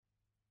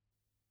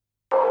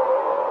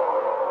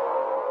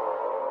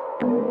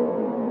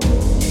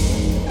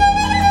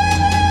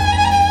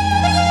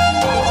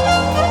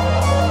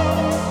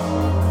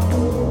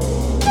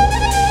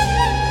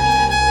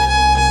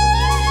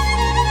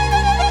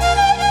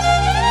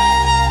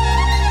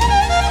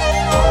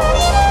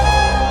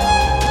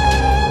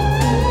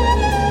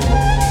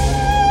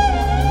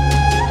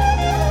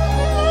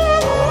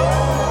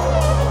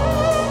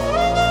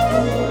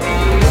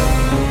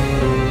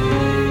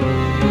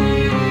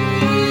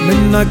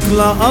منك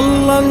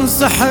لله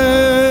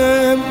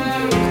انسحب،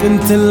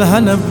 كنت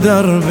الهنا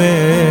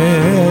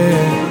بدربي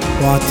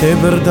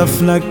واعتبر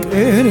دفنك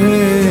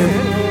قريب.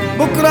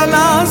 بكرة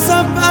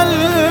العذاب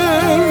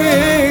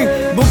قلبي،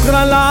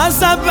 بكرة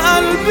العذاب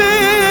قلبي،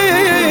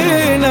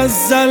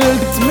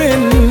 نزلت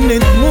مني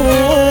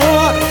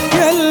دموع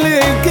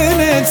يلي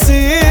كنت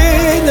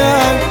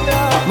سيدك،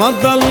 ما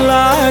ضل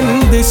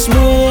عندي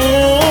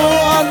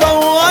شموع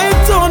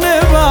ضويتن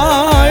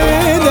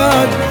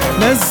بعيدك.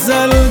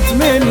 نزلت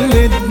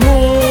مني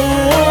دموع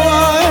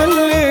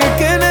يلي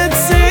كنت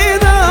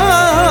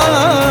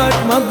سيدك،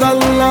 ما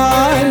ضل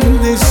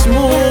عندي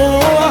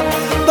شموع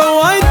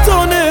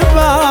ضويتن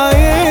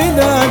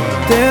بعيدك.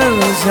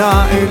 ترجع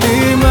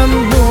إلي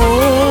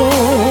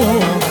ممنوع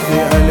في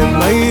قلب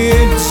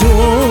ميت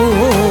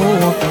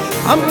جوع،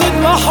 عم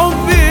تدمع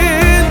حبي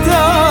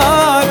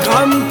ايدك،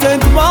 عم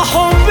تدمع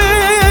حبي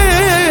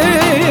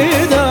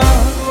ايدك.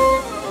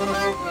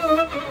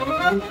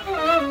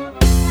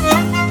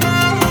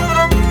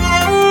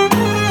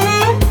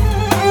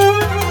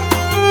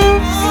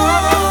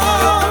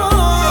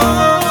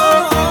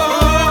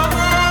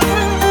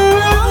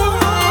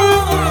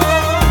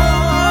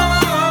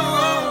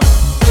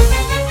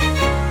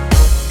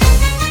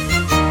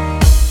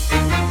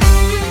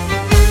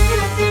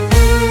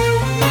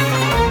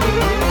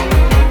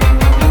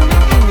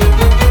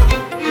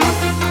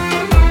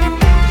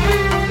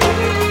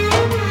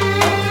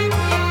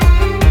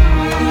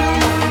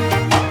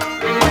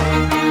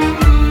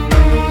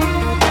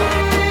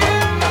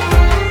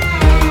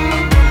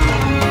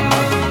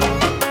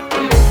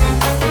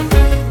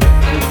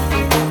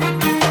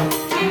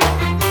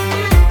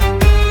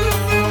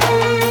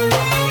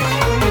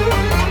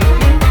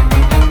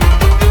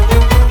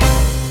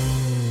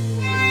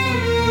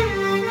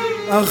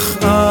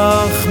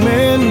 أخ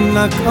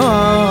منك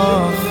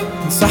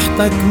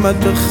نصحتك ما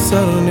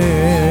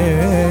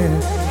تخسرني،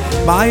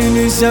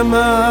 بعيني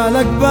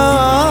جمالك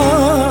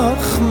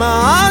باخ ما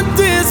عاد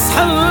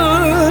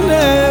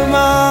يسحرني،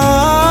 ما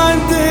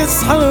عاد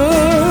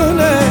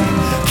يسحرني.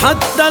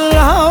 حتى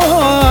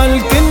الهوى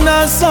كنا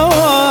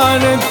سوا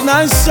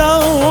نتنشى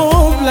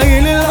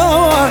بليل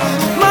الهوى،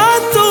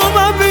 ماتوا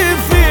ما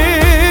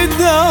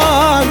بيفيدك،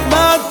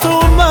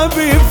 ماتوا ما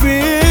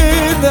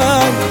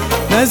بيفيدك.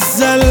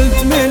 نزلت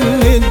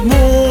مني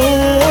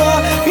دموع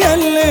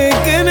يلي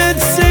كنت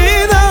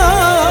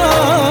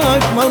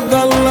سيدك، ما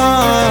ضل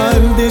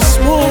عندي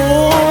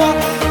شموع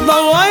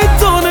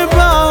ضويتن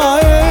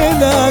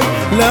بعيدك.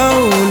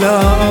 لولا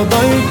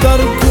قضيت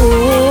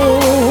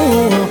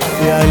ركوع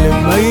يا قلب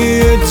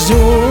ميت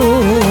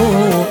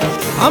جوع،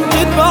 عم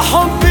تدمع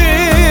حبي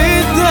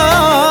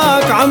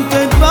ايدك، عم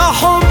تدمع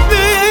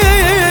حبي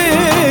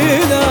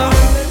ايدك.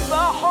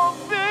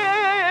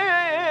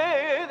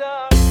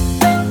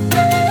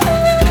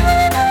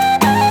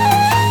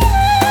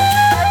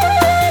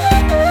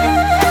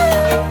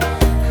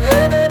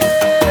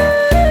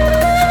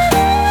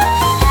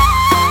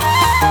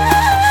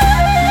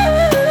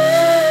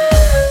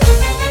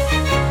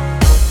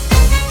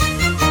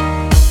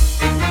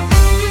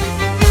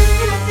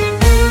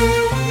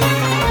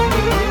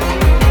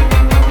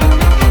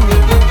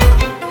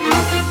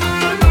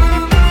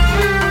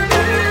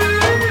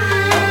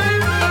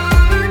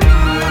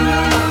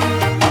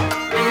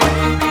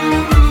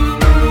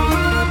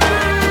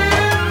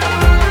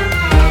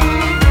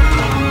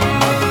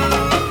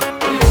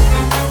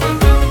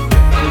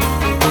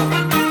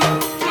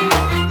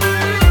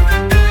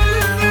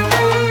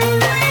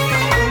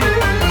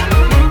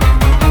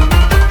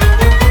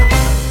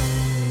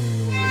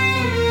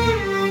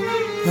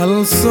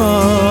 هل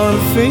صار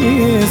في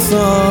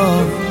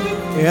صار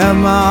يا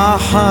مع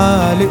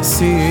حالي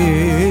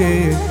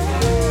قسيت،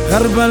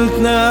 غربلت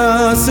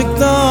ناس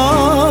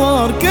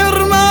كتار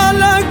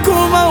كرمالك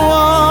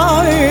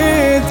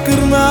ومواعيد،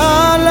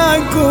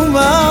 كرمالك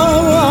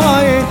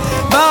ومواعيد.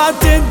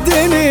 بعت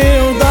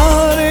الدنيا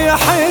وضهري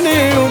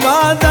حني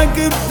وبعدك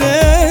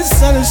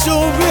بتسأل شو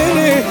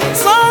بني.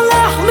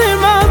 صالحني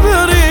ما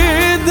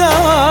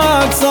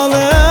بريدك،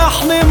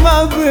 صالحني ما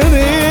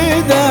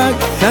بريدك.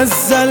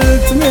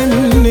 نزلت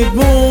مني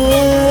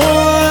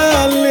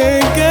دموع اللي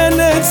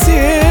كانت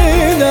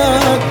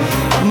سيدك،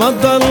 ما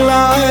ضل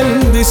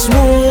عندي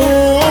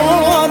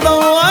شموع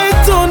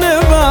ضويتن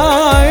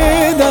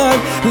بعيدك.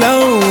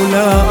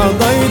 لولا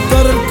قضيت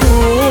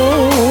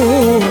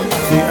ركوع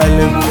في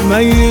قلب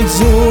ميت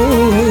جوع،